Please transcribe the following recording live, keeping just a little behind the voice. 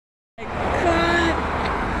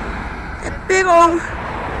big old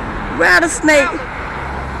rattlesnake.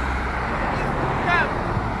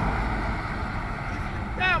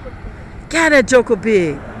 God, that joker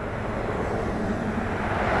big.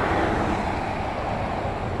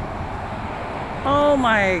 Oh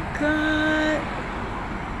my God.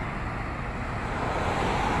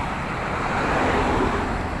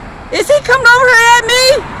 Is he coming over here at me?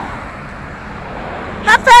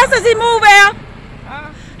 How fast does he move, Al?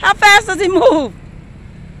 Huh? How fast does he move?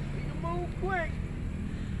 He can move quick.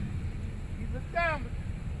 He's a diamond.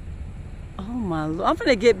 Oh my Lord. I'm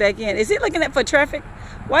gonna get back in. Is he looking at for traffic?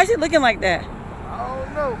 Why is he looking like that? I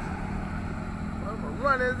don't know. I'm gonna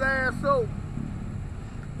run his ass over.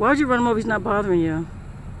 Why'd you run him over? He's not bothering you.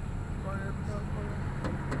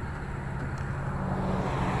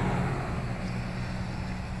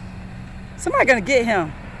 Somebody gonna get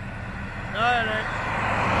him. No, it ain't.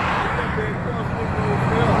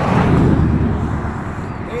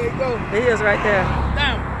 There you go. He is right there.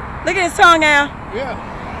 Down. Look at his tongue, Al. Yeah.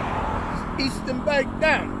 It's eastern back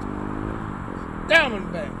down. Down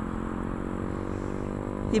and back.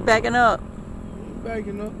 He backing up. He's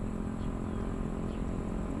backing up.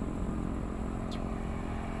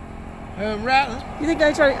 Rattling. You think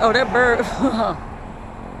I try to? Oh, that bird. Oh,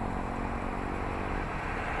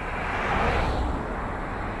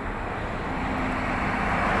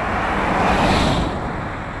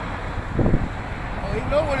 he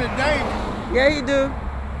know what it's dangerous. Yeah, you do.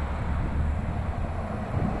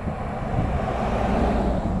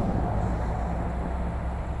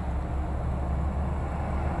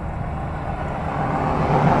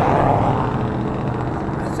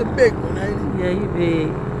 That's a big one, ain't it? Yeah, he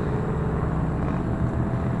big.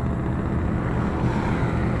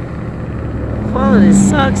 Quality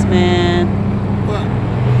sucks, man. What?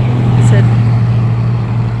 He said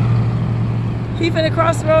he finna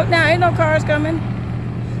cross the road now. Ain't no cars coming.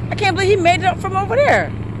 I can't believe he made it up from over there.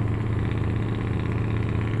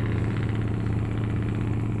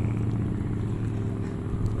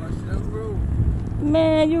 Watch that road.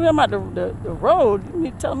 Man, you talking about the road. You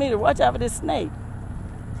need to tell me to watch out for this snake.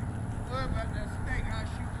 Worry about that snake. I'll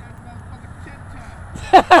shoot that motherfucker 10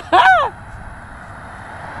 times.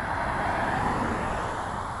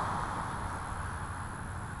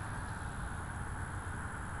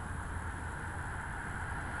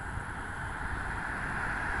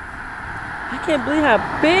 I can't believe how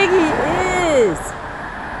big he is.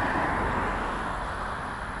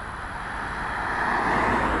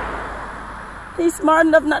 He's smart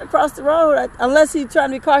enough not to cross the road, unless he's trying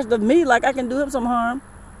to be cautious of me, like I can do him some harm.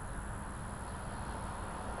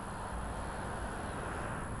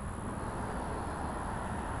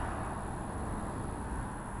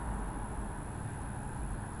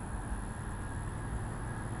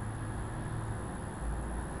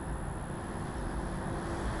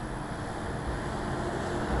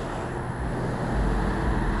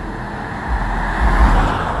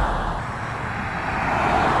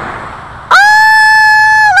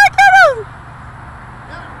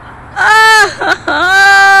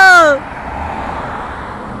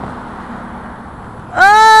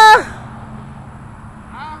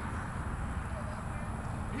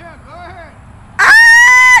 Yeah, go ahead.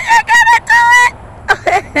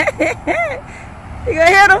 You gonna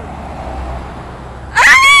hit him?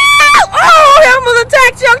 Oh, he almost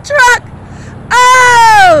attacked your truck.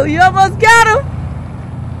 Oh, you almost got him.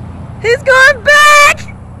 He's going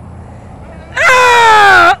back.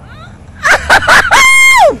 Oh.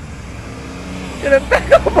 Gonna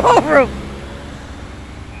back up over him.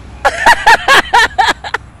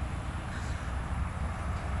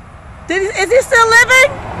 Is he still living?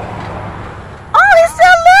 Oh, he's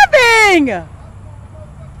still living.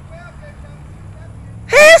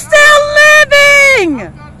 He's still living!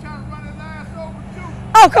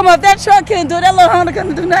 Oh, come on, if that truck couldn't do it, that little Honda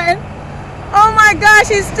couldn't do nothing. Oh my gosh,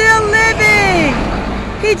 he's still living!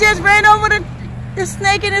 He just ran over the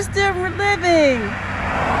snake and is still living.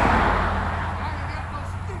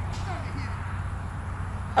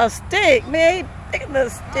 A stick, man, take a little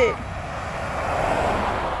stick.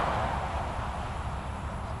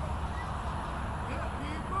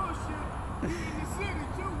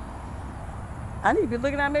 I need to be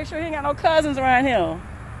looking at, make sure he ain't got no cousins around him.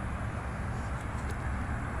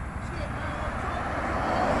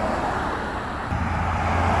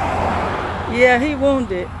 Yeah, he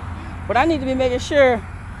wounded. But I need to be making sure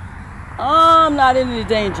I'm not in any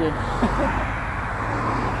danger.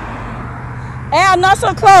 Al, not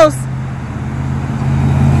so close.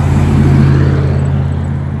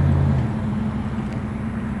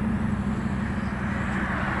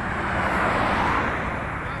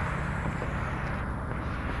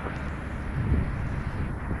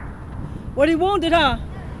 What, he wounded, huh?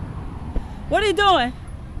 What are you doing?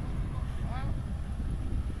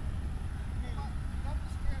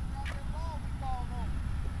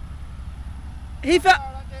 He felt.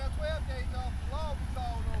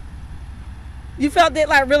 You felt it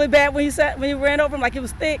like really bad when you ran over him, like it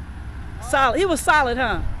was thick, solid. He was solid,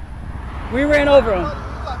 huh? We ran over him.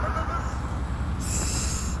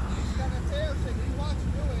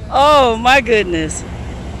 Oh my goodness.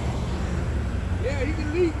 Yeah, he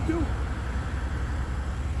can lead too.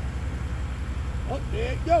 Oh,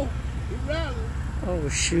 there you go. He rattling. Oh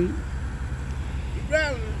shoot. He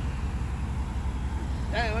rattling.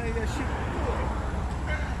 Damn, I ain't got shit.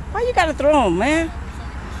 Why you gotta throw him, man?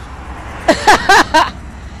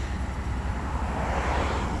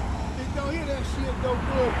 Don't hear that shit, don't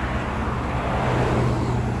do it.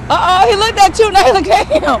 Uh-oh, he looked at you, now he look at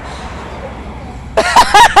him.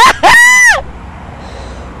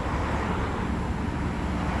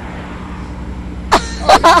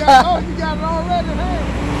 You got it already, hey.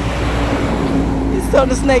 He's telling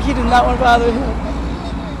the snake he does not want to bother him.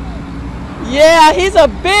 Yeah, he's a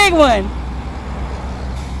big one.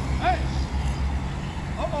 Hey.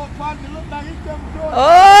 Uh-oh, partner, look like he's coming towards us.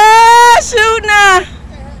 Oh, shoot now.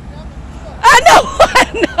 I know.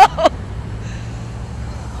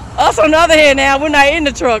 Us on the other hand now, we're not in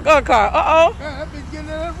the truck or car. Uh-oh. Yeah, that bitch getting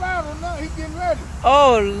in that rattle now. He's getting ready.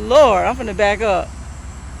 Oh, Lord. I'm finna back up.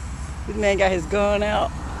 This man got his gun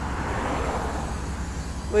out.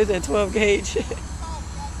 What is that, 12 gauge?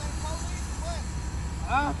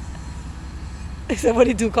 Huh? He said, what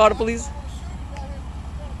did he do, call the police?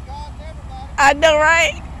 I know,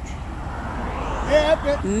 right? Yeah, I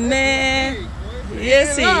bet. Man.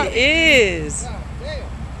 Yes, he is.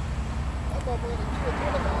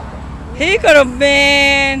 He could have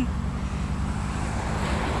been.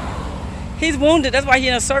 He's wounded. That's why he's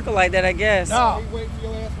in a circle like that, I guess. No.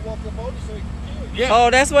 Yeah. Oh,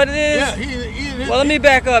 that's what it is? Yeah, well, let me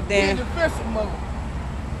back up then. He's in defensive mode.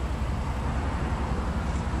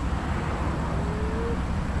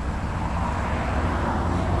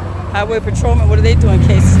 Highway patrolman, what do they do in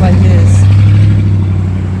cases like this?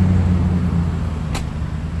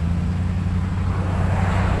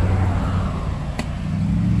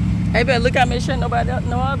 Hey, better look out, make sure nobody else,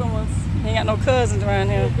 no other ones. He ain't got no cousins around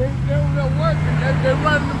here. They over there working. They're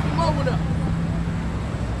running them from over there.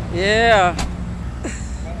 Yeah.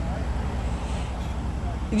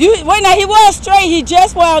 Wait, now he was straight. He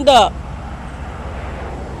just wound up.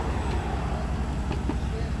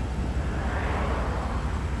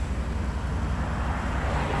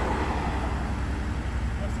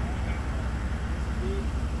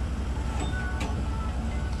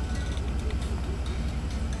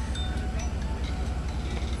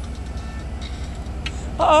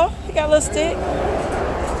 Uh-oh, he got a little stick.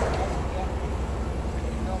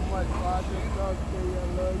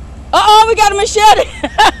 Uh-oh, we got a machete.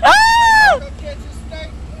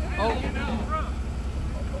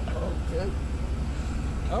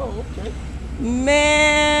 Oh, okay.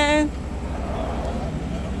 Man. I'm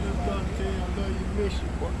just gonna tell you I love your mission,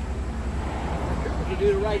 boy. You do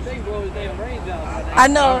the right thing, blow his damn brains out. I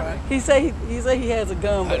know. Right. He say he has a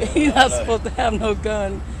gun, but he's not supposed to have no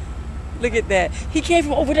gun. Look at that. He came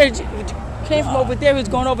from over there. He was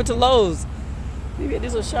going over to Lowe's. Maybe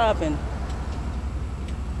this was shopping.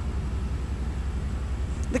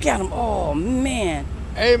 Look at him. Oh, man.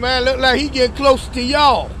 Hey, man, look like he getting close to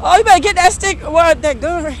y'all. Oh, you better get that stick, well, that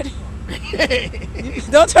gun ready.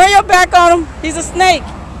 Don't turn your back on him. He's a snake.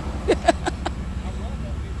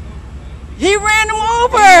 He ran him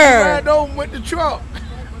over. He ran over with the truck.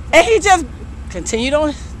 And he just continued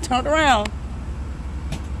on, turned around.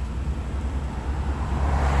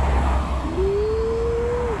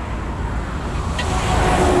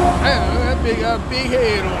 That big got a big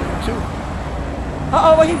head on him, too.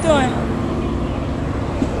 Uh-oh, what he doing?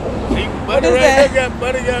 What is that? Got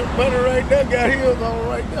butter right there, got heels on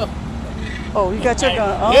right there. Oh, you got your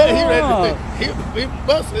gun. Oh. Yeah, he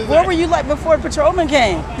busted his Where ass. were you like before the patrolman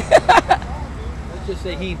came? Let's just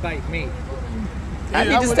say he fight me. I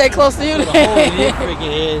need to stay close to you. Put a hole in his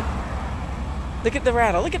freaking head. Look at the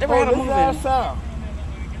rattle. Look at the rattle moving.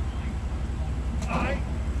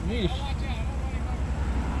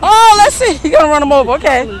 Oh, let's see. He's gonna run him over.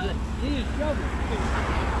 Okay.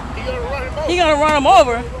 He's gonna run him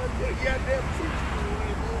over.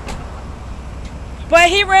 But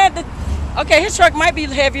he ran the. Okay, his truck might be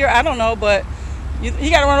heavier. I don't know, but he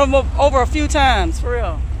got to run him over a few times for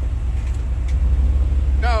real.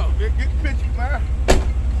 No, get the picture, man.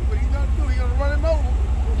 What he gonna do? He gonna run him over.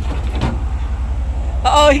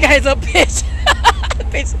 Uh oh, he got his up pitch.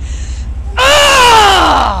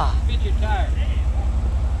 Ah! Pitch your tire.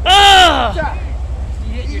 Ah!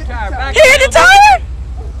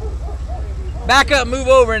 Back up, move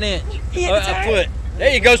over an inch. He hit the A tire. foot. There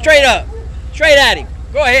you go, straight up. Straight at him.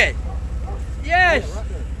 Go ahead. Yes.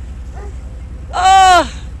 Oh!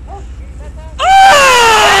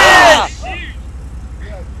 Oh!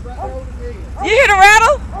 You hear the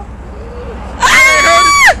rattle?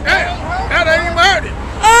 Ah! That ain't even hurt it.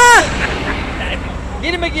 Ah!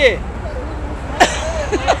 Get him again.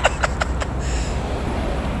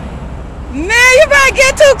 Man, you better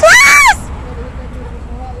get too close!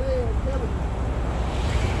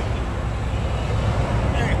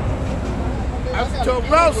 I told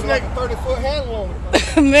Rattlesnake 30-foot handle on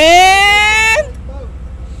it. Man!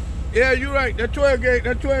 Yeah, you're right. That 12 gauge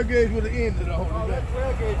would have ended the whole thing. That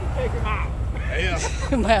 12 gauge would take him out. Yeah.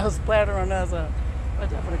 Might splatter on us. Watch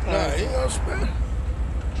out for the Nah, cars. he gonna spin.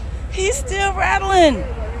 He's still rattling.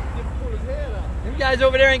 Them guys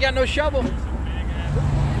over there ain't got no shovel.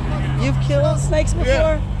 You've killed snakes before?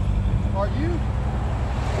 Yeah. Are you?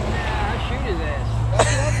 Yeah, I shoot his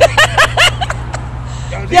ass.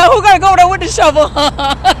 Yo, who gonna go there with the shovel?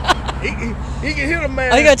 He can hit a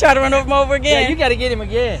man. Oh, you gonna try to run over him over Yeah, again? you got to get him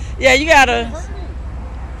again. Yeah, you gotta.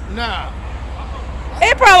 Nah.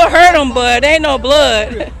 It probably hurt him, but there ain't no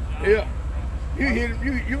blood. Yeah. You hit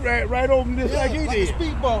him. You ran right over him just like he like did. a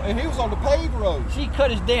speedboat, and he was on the paved road. She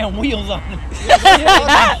cut his damn wheels on him.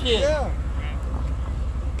 Yeah. Shit. Yeah.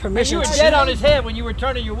 Permission You were to dead shoot. on his head when you were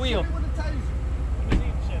turning your wheel.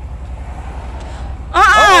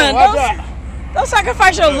 watch Don't, out. don't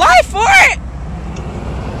sacrifice your life for it.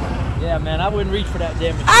 Yeah, man, I wouldn't reach for that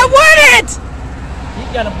damn machine. I wouldn't.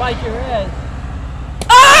 He's got to bite your head.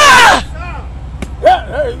 Ah! Yeah,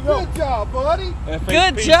 there you go. Good job, buddy.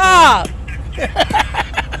 Good job.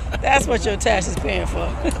 That's what your tax is paying for.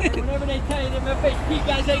 Whenever they tell you them FHP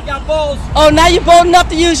guys ain't got balls. Oh, now you're bold enough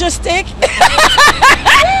to use your stick?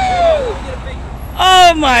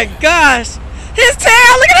 Oh my gosh. His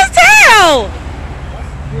tail, look at his tail.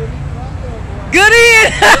 Good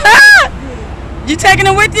eating. You taking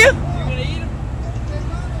him with you? You gonna eat him?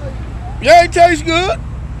 Yeah, it tastes good.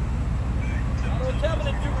 Don't tell me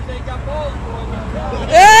the troopers ain't got balls, boy.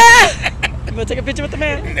 Yeah. You want to take a picture with the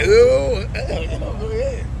man? No. Go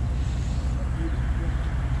ahead.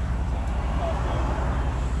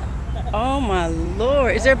 Oh my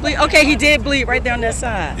Lord. Is there bleed? Okay, he did bleed right down that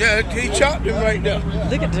side. Yeah, he chopped him right there.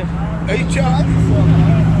 Look at him. He chopped him.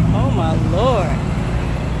 Oh my Lord.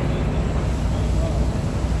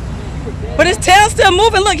 But his tail's still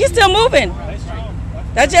moving. Look, he's still moving.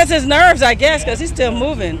 That's just his nerves, I guess, because he's still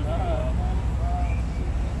moving.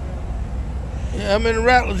 Yeah, how many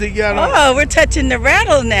rattlers he got on? Oh, we're touching the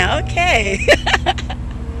rattle now. Okay.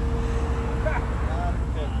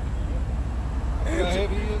 How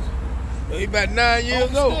heavy he is? He about 9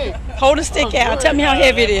 years old. Hold the stick out. Tell me how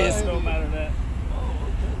heavy it is. Don't matter that.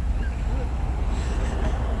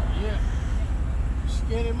 Yeah.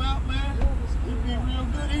 Skin him out, man. He'd be real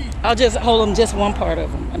good eating. I'll just hold him just one part of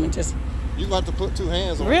him. I mean, just. You got to put two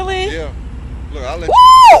hands on Really? it. Yeah. Look, I'll let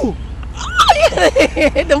Woo! Oh, you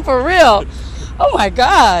hit them for real. Oh my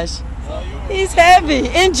gosh. He's heavy.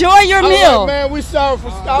 Enjoy your All meal. right, man, we sorry for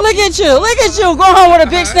stopping. Look at you. Look at you. Go home with a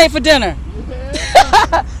big snake for dinner.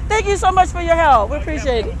 Thank you so much for your help. We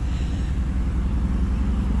appreciate it.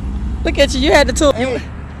 Look at you. You had the tool.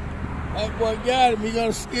 That boy got him. He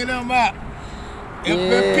gonna skin him out. If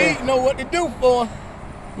Yeah. Pete know what to do for him,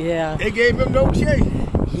 Yeah. they gave him no chase.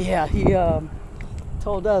 Yeah. He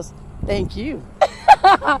told us, thank you.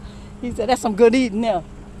 He said, that's some good eating now.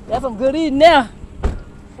 That's some good eating now.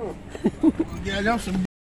 Yeah, them some